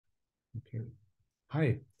Okay.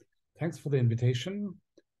 Hi, thanks for the invitation,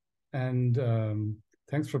 and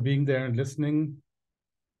thanks for being there and listening.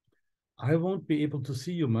 I won't be able to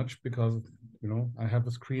see you much because, I have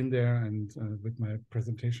a screen there and with my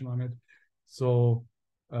presentation on it. So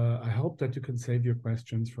I hope that you can save your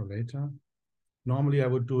questions for later. Normally, I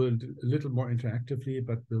would do it a little more interactively,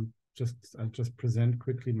 but I'll just present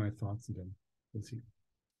quickly my thoughts and then we'll see.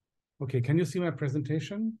 Okay, can you see my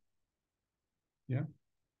presentation? Yeah.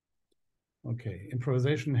 Okay,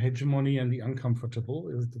 Improvisation, Hegemony, and the Uncomfortable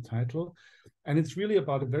is the title. And it's really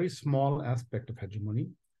about a very small aspect of hegemony,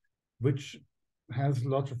 which has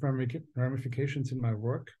lots of ramifications in my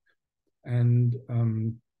work. And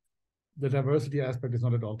the diversity aspect is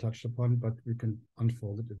not at all touched upon, but we can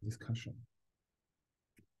unfold it in discussion.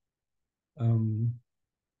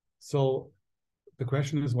 So the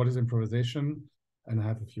question is, what is improvisation? And I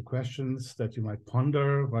have a few questions that you might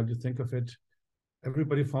ponder while you think of it.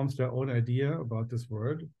 Everybody forms their own idea about this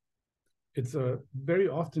word. It's a very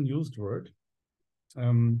often used word.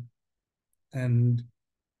 In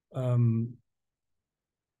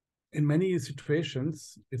many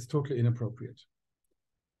situations, it's totally inappropriate.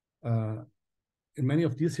 In many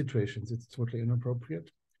of these situations, it's totally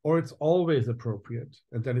inappropriate, or it's always appropriate,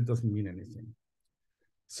 and then it doesn't mean anything.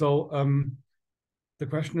 So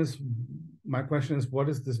my question is, what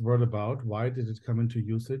is this word about? Why did it come into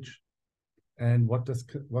usage? And what does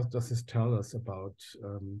this tell us about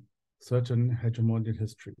certain hegemonial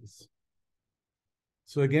histories?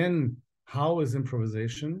 So again, how is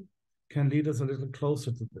improvisation can lead us a little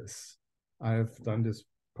closer to this. I've done this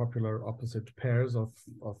popular opposite pairs of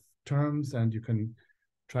terms, and you can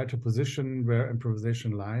try to position where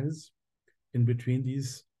improvisation lies in between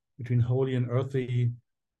these, between holy and earthy.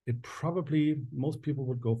 It probably, most people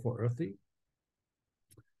would go for earthy.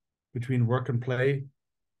 Between work and play,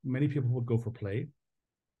 many people would go for play.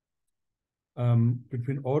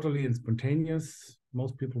 Between orderly and spontaneous,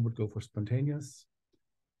 most people would go for spontaneous.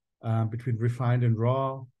 Between refined and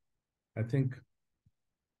raw, I think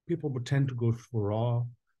people would tend to go for raw.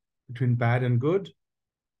 Between bad and good,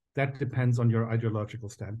 that depends on your ideological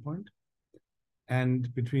standpoint.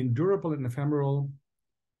 And between durable and ephemeral,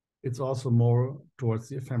 it's also more towards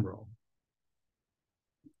the ephemeral,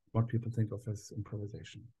 what people think of as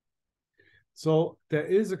improvisation. So there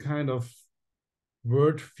is a kind of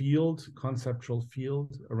word field, conceptual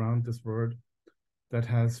field around this word that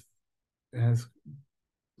has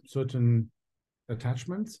certain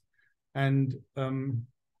attachments. And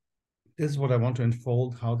this is what I want to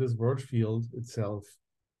unfold, how this word field itself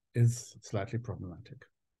is slightly problematic.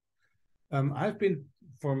 I've been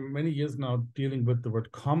for many years now dealing with the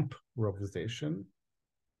word comprovisation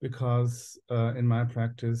because in my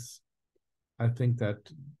practice, I think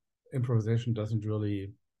that improvisation doesn't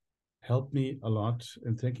really help me a lot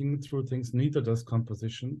in thinking through things, neither does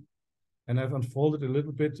composition. And I've unfolded a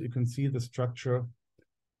little bit. You can see the structure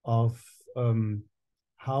of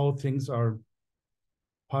how things are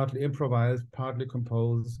partly improvised, partly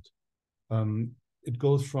composed. It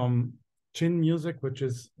goes from chin music, which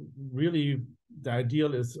is really, the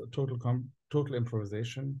ideal is a total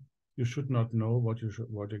improvisation. You should not know what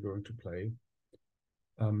you're going to play.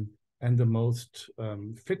 And the most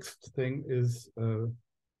fixed thing is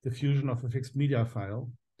the fusion of a fixed media file,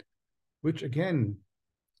 which again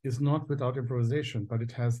is not without improvisation, but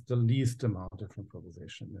it has the least amount of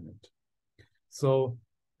improvisation in it. So,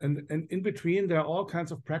 and in between, there are all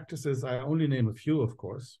kinds of practices. I only name a few, of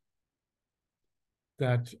course,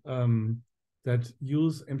 that that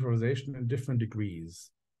use improvisation in different degrees.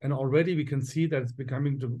 And already we can see that it's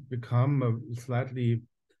become a slightly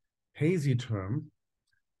hazy term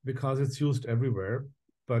because it's used everywhere.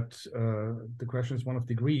 But the question is one of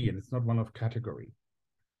degree, and it's not one of category.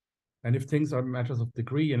 And if things are matters of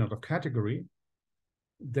degree and not of category,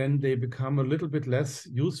 then they become a little bit less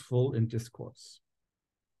useful in discourse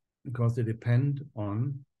because they depend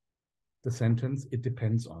on the sentence it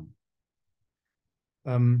depends on.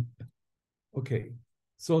 Okay,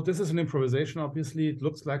 so this is an improvisation, obviously. It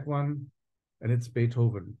looks like one, and it's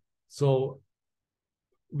Beethoven. So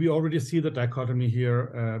we already see the dichotomy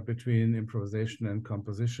here between improvisation and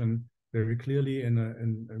composition very clearly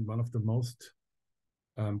in one of the most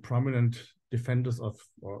prominent defenders of,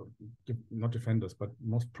 or not defenders, but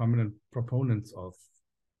most prominent proponents of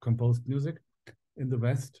composed music in the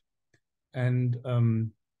West. And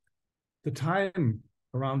the time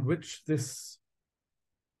around which this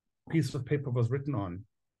piece of paper was written on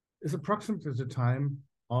is approximately the time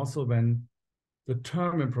also when the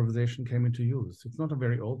term improvisation came into use. It's not a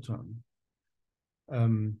very old term.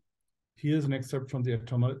 Here's an excerpt from the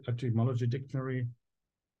etymology dictionary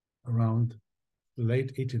around the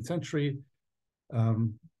late 18th century.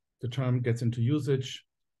 The term gets into usage.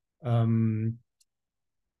 From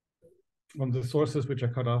the sources which I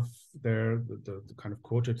cut off there, the kind of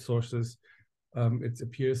quoted sources, it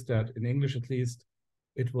appears that in English at least,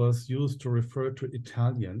 it was used to refer to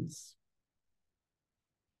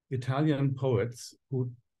Italian poets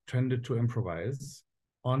who tended to improvise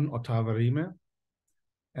on ottava rime,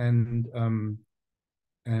 and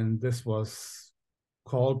this was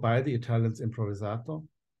called by the Italians improvisato,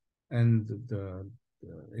 and the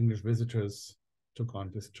English visitors took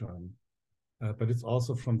on this term. But it's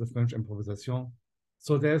also from the French improvisation.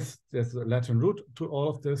 So there's a Latin root to all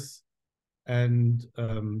of this, and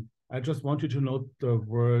I just want you to note the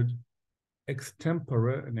word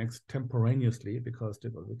extempore and extemporaneously, because they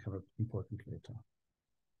will become important later.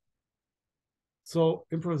 So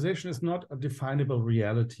improvisation is not a definable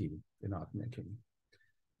reality in art making.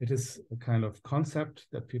 It is a kind of concept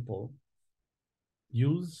that people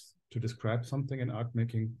use to describe something in art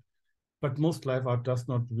making, but most live art does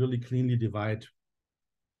not really cleanly divide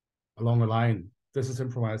along a line. This is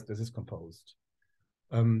improvised, this is composed.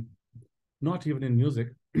 Not even in music.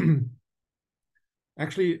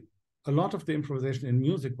 Actually, a lot of the improvisation in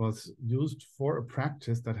music was used for a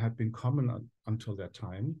practice that had been common until that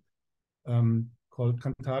time, called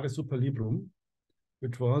cantare super librum,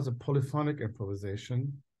 which was a polyphonic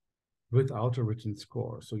improvisation without a written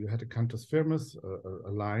score. So you had a cantus firmus,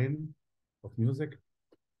 a line of music,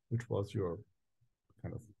 which was your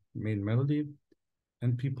kind of main melody,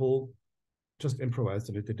 and people just improvised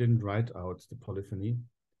on it. They didn't write out the polyphony.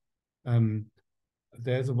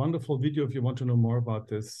 There's a wonderful video if you want to know more about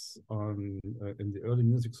this on in the early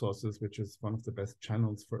music sources, which is one of the best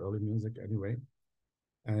channels for early music anyway.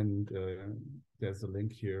 And there's a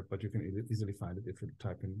link here, but you can easily find it if you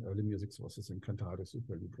type in early music sources in cantare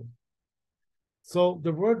super librum. So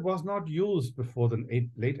the word was not used before the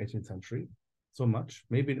late 18th century so much,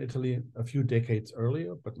 maybe in Italy a few decades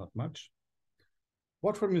earlier, but not much.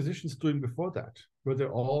 What were musicians doing before that? Were they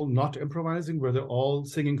all not improvising? Were they all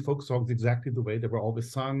singing folk songs exactly the way they were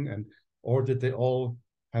always sung? Or did they all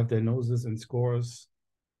have their noses in scores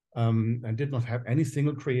and did not have any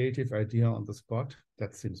single creative idea on the spot?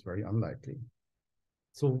 That seems very unlikely.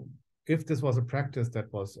 So if this was a practice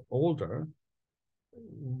that was older,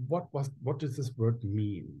 what does this word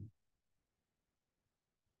mean?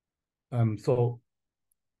 So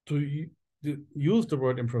to use the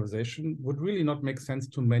word improvisation would really not make sense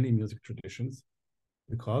to many music traditions,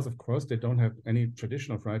 because of course they don't have any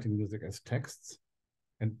tradition of writing music as texts,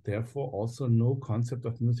 and therefore also no concept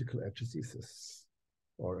of musical exegesis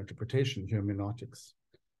or interpretation, hermeneutics.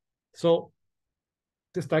 So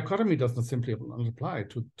this dichotomy does not simply apply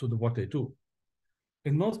to what they do.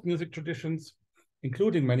 In most music traditions,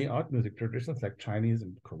 including many art music traditions like Chinese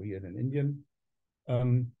and Korean and Indian,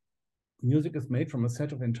 music is made from a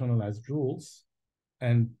set of internalized rules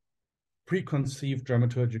and preconceived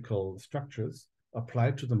dramaturgical structures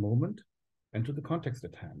applied to the moment and to the context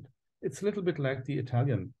at hand. It's a little bit like the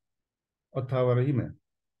Italian ottava rime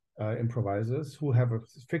improvisers who have a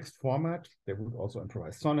fixed format. They would also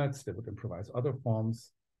improvise sonnets, they would improvise other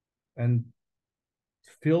forms, and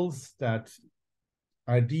fills that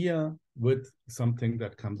idea with something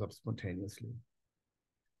that comes up spontaneously,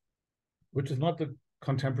 which is not the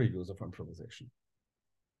contemporary use of improvisation.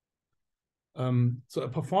 So a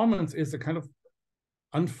performance is a kind of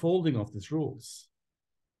unfolding of these rules,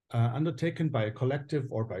 undertaken by a collective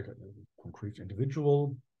or by a concrete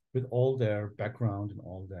individual with all their background and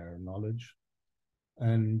all their knowledge.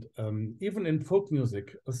 And even in folk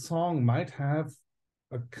music, a song might have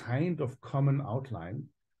a kind of common outline,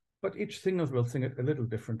 but each singer will sing it a little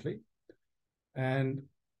differently. And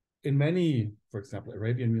in many, for example,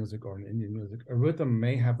 Arabian music or in Indian music, a rhythm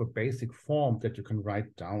may have a basic form that you can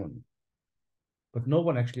write down, but no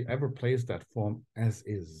one actually ever plays that form as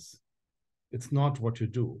is. It's not what you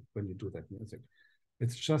do when you do that music.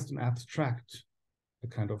 It's just an abstract, a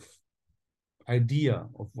kind of idea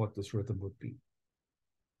of what this rhythm would be.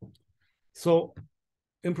 So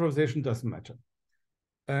improvisation doesn't matter.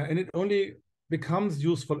 And it only becomes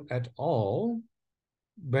useful at all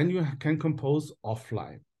when you can compose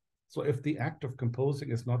offline. So if the act of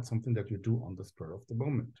composing is not something that you do on the spur of the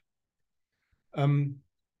moment.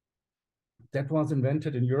 That was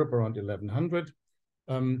invented in Europe around 1100,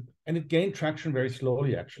 and it gained traction very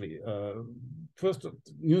slowly, actually. First,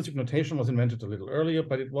 music notation was invented a little earlier,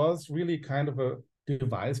 but it was really kind of a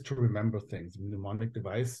device to remember things, a mnemonic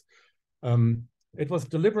device. It was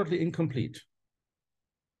deliberately incomplete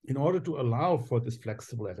in order to allow for this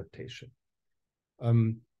flexible adaptation.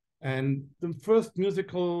 And the first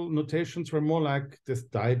musical notations were more like this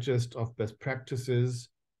digest of best practices,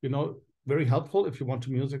 very helpful if you want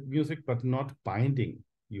to music, but not binding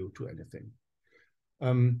you to anything.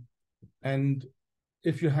 And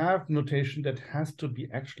if you have notation that has to be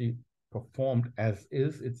actually performed as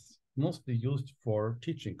is, it's mostly used for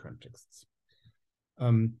teaching contexts,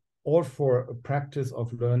 or for a practice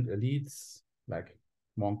of learned elites like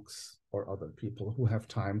monks or other people who have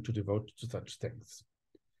time to devote to such things.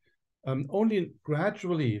 Only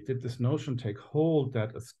gradually did this notion take hold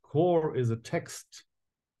that a score is a text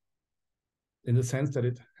in the sense that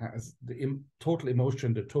it has the total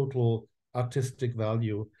emotion, the total artistic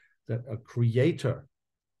value that a creator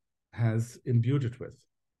has imbued it with.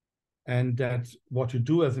 And that what you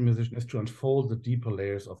do as a musician is to unfold the deeper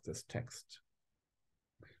layers of this text.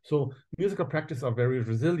 So musical practices are very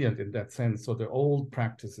resilient in that sense. So the old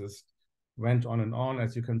practices went on and on,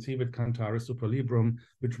 as you can see with Cantare Super Librum,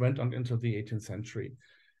 which went on into the 18th century.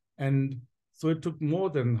 And so it took more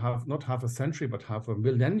than not half a century, but half a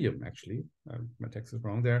millennium, actually. My text is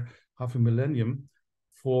wrong there, half a millennium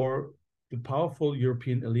for the powerful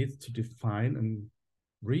European elites to define and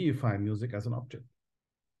reify music as an object.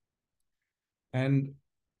 And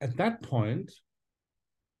at that point,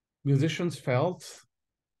 musicians felt,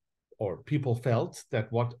 or people felt,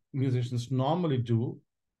 that what musicians normally do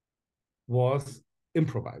was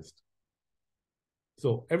improvised.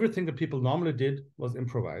 So everything that people normally did was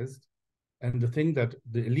improvised. And the thing that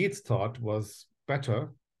the elites thought was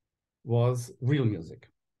better was real music,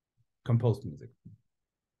 composed music.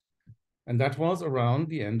 And that was around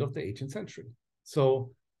the end of the 18th century.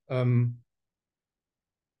 So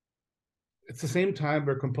it's the same time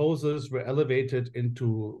where composers were elevated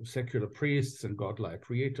into secular priests and godlike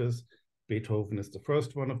creators. Beethoven is the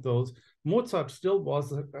first one of those. Mozart still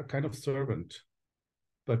was a kind of servant,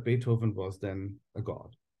 but Beethoven was then a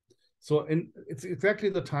god. So it's exactly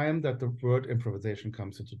the time that the word improvisation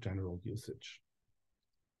comes into general usage.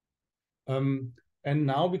 And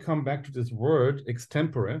now we come back to this word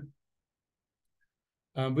extempore,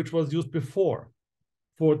 which was used before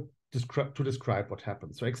to describe what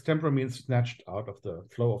happens. So extempore means snatched out of the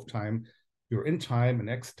flow of time. You're in time, and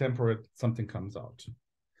extempore, something comes out.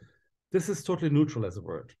 This is totally neutral as a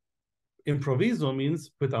word. Improviso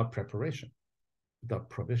means without preparation, without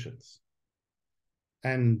provisions.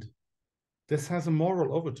 And this has a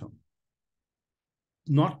moral overtone.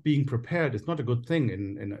 Not being prepared is not a good thing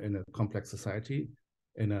in a complex society.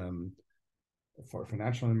 For a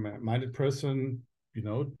financially minded person,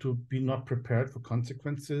 to be not prepared for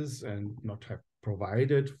consequences and not have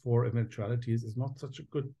provided for eventualities is not such a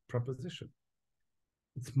good proposition.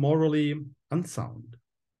 It's morally unsound.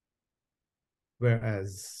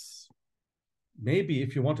 Whereas maybe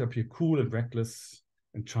if you want to appear cool and reckless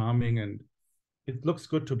and charming, and it looks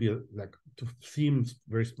good to be to seem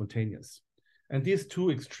very spontaneous. And these two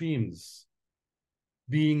extremes,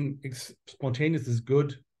 being spontaneous is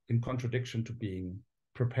good in contradiction to being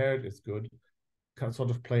prepared is good, can sort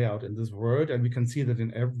of play out in this word. And we can see that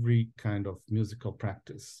in every kind of musical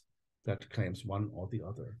practice that claims one or the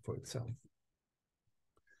other for itself.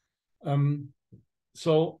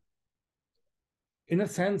 So in a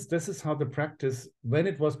sense, this is how the practice, when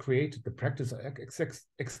it was created, the practice of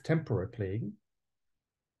extempore playing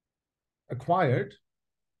acquired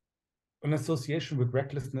an association with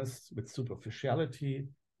recklessness, with superficiality,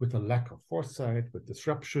 with a lack of foresight, with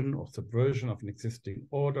disruption or subversion of an existing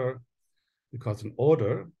order. Because an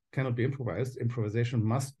order cannot be improvised, improvisation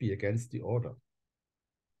must be against the order.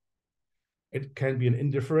 It can be an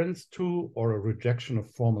indifference to or a rejection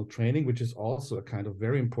of formal training, which is also a kind of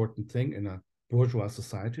very important thing in a bourgeois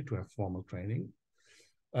society to have formal training.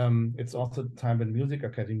 It's also the time when music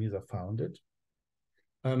academies are founded.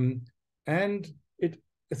 And it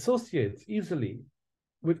associates easily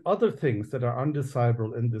with other things that are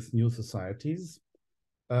undesirable in these new societies,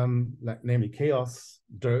 namely chaos,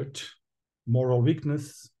 dirt, moral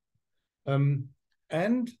weakness.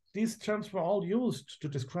 And these terms were all used to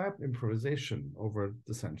describe improvisation over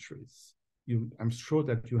the centuries. I'm sure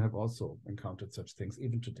that you have also encountered such things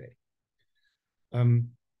even today.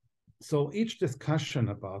 So each discussion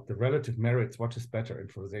about the relative merits, what is better,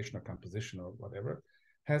 improvisation or composition or whatever,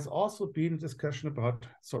 has also been a discussion about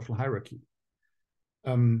social hierarchy.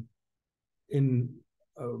 In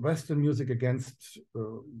Western music against,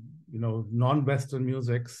 non-Western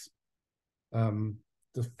musics,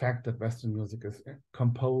 the fact that Western music is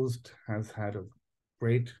composed has had a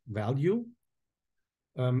great value,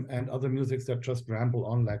 and other musics that just ramble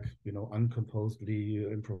on like, uncomposedly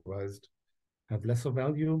improvised have lesser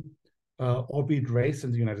value, or be it race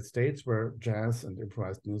in the United States, where jazz and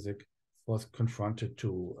improvised music was confronted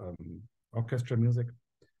to orchestra music,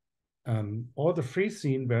 or the free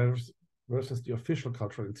scene versus the official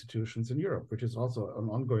cultural institutions in Europe, which is also an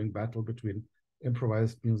ongoing battle between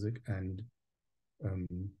improvised music and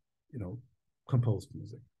composed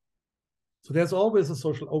music. So there's always a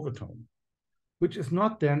social overtone, which is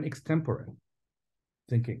not then extempore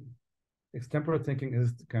thinking. Extempore thinking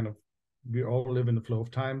is kind of, we all live in the flow of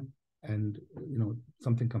time, and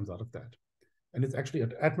something comes out of that. And it's actually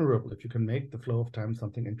admirable if you can make the flow of time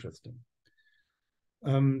something interesting.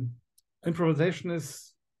 Improvisation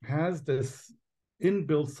has this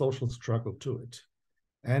inbuilt social struggle to it.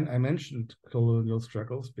 And I mentioned colonial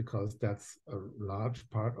struggles because that's a large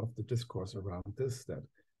part of the discourse around this, that,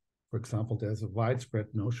 for example, there's a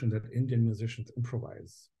widespread notion that Indian musicians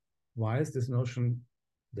improvise. Why is this notion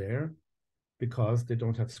there? Because they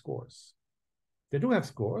don't have scores. They do have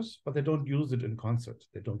scores, but they don't use it in concert.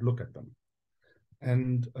 They don't look at them.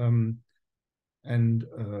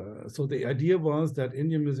 So the idea was that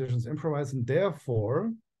Indian musicians improvise, and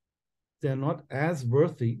therefore they're not as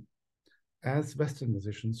worthy as Western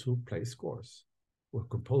musicians who play scores, or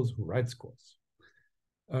compose, who write scores.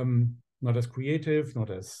 Not as creative,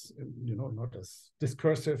 not as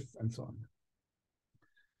discursive, and so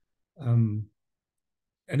on.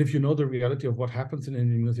 And if you know the reality of what happens in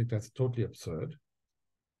Indian music, that's totally absurd,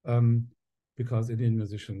 because Indian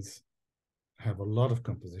musicians have a lot of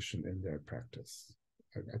composition in their practice.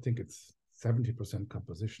 I think it's 70%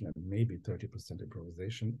 composition and maybe 30%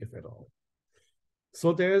 improvisation, if at all.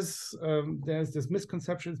 So there's this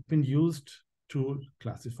misconception that's been used to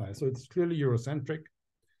classify. So it's clearly Eurocentric.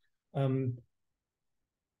 And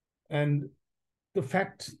the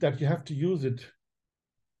fact that you have to use it,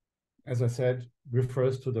 as I said,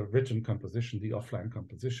 refers to the written composition, the offline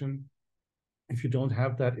composition. If you don't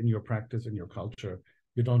have that in your practice, in your culture,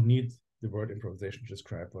 you don't need the word improvisation to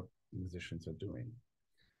describe what musicians are doing.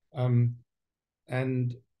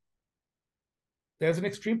 And there's an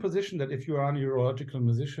extreme position that if you are a Eurological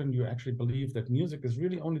musician, you actually believe that music is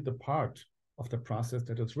really only the part of the process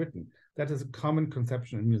that is written. That is a common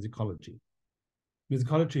conception in musicology.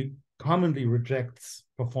 Musicology commonly rejects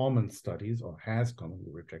performance studies, or has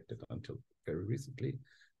commonly rejected until very recently,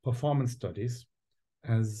 performance studies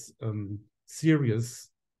as serious,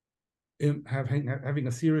 having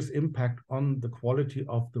a serious impact on the quality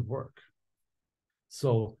of the work.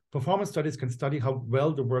 So performance studies can study how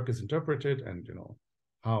well the work is interpreted, and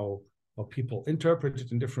how people interpret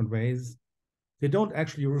it in different ways. They don't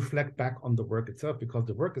actually reflect back on the work itself, because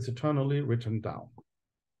the work is eternally written down.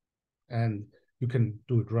 And you can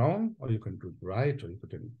do it wrong, or you can do it right, or you could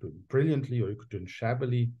do it brilliantly, or you could do it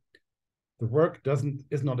shabbily. The work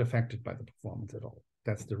is not affected by the performance at all.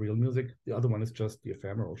 That's the real music. The other one is just the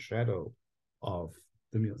ephemeral shadow of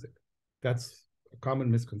the music. That's a common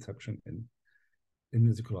misconception in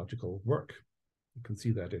musicological work. You can see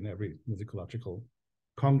that in every musicological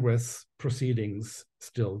congress proceedings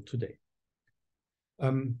still today.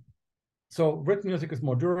 So written music is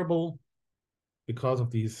more durable because of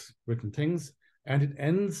these written things, and it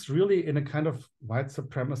ends really in a kind of white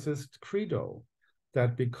supremacist credo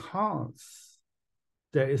that because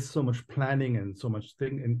there is so much planning and so much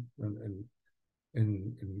thing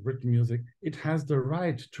in written music, it has the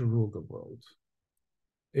right to rule the world.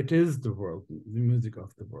 It is the world, the music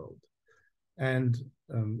of the world. And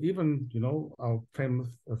even, our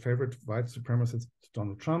favorite white supremacist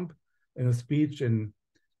Donald Trump, in a speech in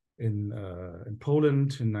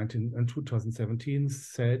Poland in 2017,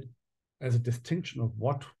 said, as a distinction of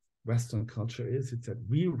what Western culture is, it said,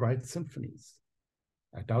 we write symphonies.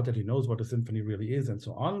 I doubt that he knows what a symphony really is and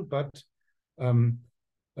so on, but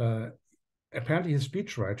apparently his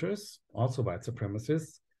speechwriters, also white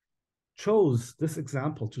supremacists, chose this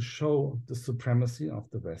example to show the supremacy of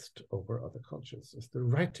the West over other cultures, as the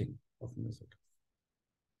writing of music.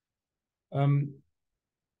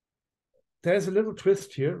 There's a little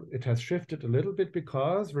twist here. It has shifted a little bit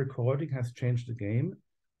because recording has changed the game.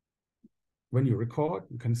 When you record,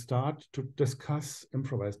 you can start to discuss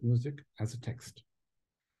improvised music as a text.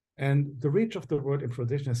 And the reach of the word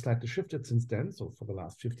improvisation has slightly shifted since then, so for the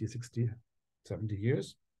last 50, 60, 70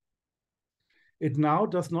 years. It now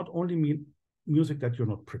does not only mean music that you're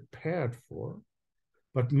not prepared for,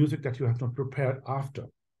 but music that you have not prepared after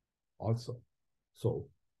also. So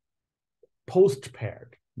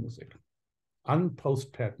post-paired music,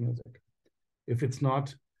 unpost-paired music. If it's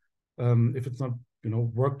not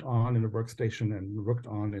worked on in a workstation and worked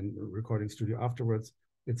on in a recording studio afterwards,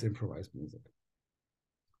 it's improvised music.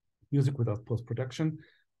 Music without post-production.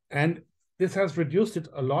 And this has reduced it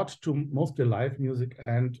a lot to mostly live music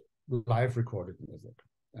and live recorded music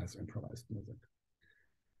as improvised music.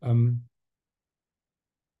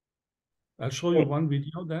 I'll show you one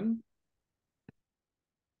video then.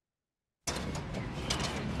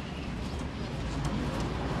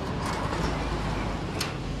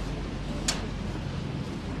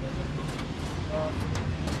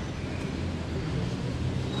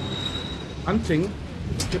 Hunting is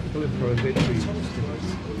a typical improvisatory device.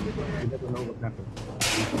 You never know what happens.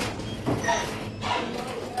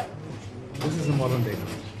 This is a modern day hunt.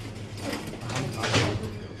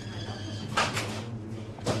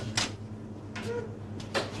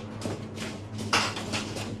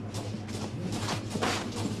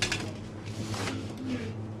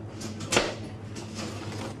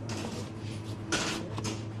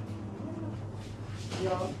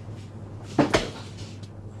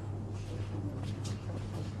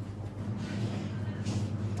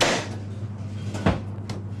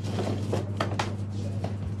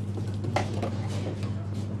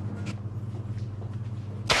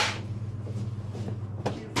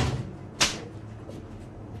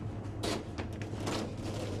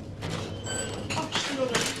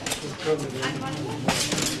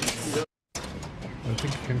 I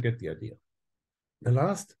think you can get the idea. The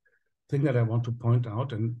last thing that I want to point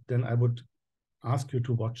out, and then I would ask you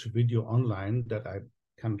to watch a video online that I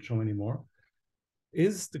can't show anymore,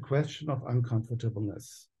 is the question of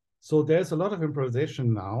uncomfortableness. So there's a lot of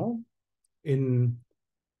improvisation now in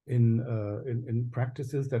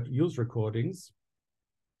practices that use recordings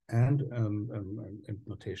and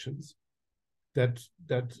notations that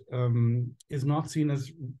is not seen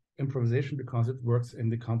as improvisation because it works in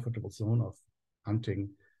the comfortable zone of hunting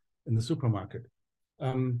in the supermarket.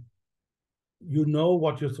 You know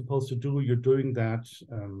what you're supposed to do, you're doing that,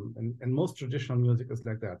 and most traditional music is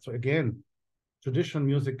like that. So again, traditional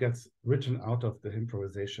music gets written out of the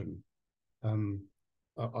improvisation, out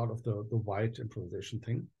of the white improvisation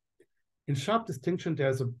thing. In sharp distinction,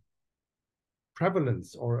 there's a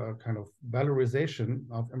prevalence or a kind of valorization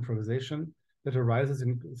of improvisation that arises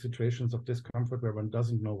in situations of discomfort where one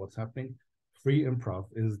doesn't know what's happening. Free improv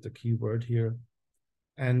is the key word here.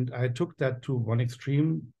 And I took that to one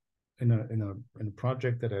extreme in a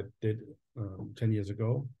project that I did 10 years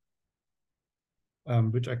ago,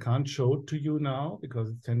 which I can't show to you now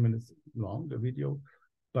because it's 10 minutes long, the video.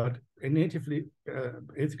 But basically,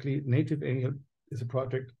 Native Angel is a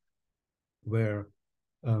project where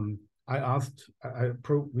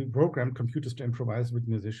we programmed computers to improvise with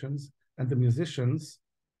musicians, and the musicians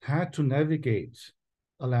had to navigate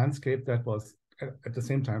a landscape that was at the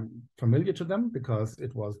same time familiar to them because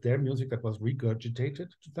it was their music that was regurgitated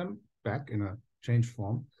to them back in a changed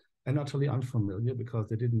form, and utterly unfamiliar because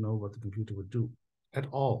they didn't know what the computer would do at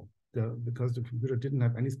all, because the computer didn't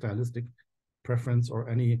have any stylistic preference or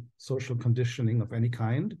any social conditioning of any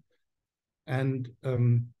kind, and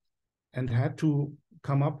had to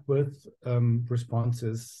come up with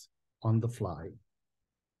responses on the fly,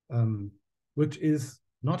 which is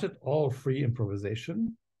not at all free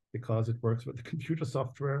improvisation because it works with the computer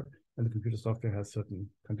software, and the computer software has certain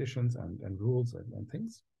conditions and rules and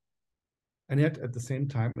things. And yet, at the same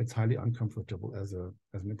time, it's highly uncomfortable as an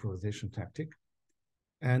improvisation tactic.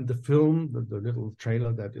 And the film, the little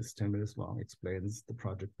trailer that is 10 minutes long, explains the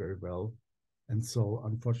project very well. And so,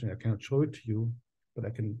 unfortunately, I cannot show it to you, but I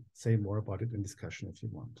can say more about it in discussion if you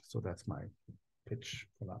want. So that's my pitch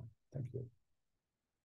for now. Thank you.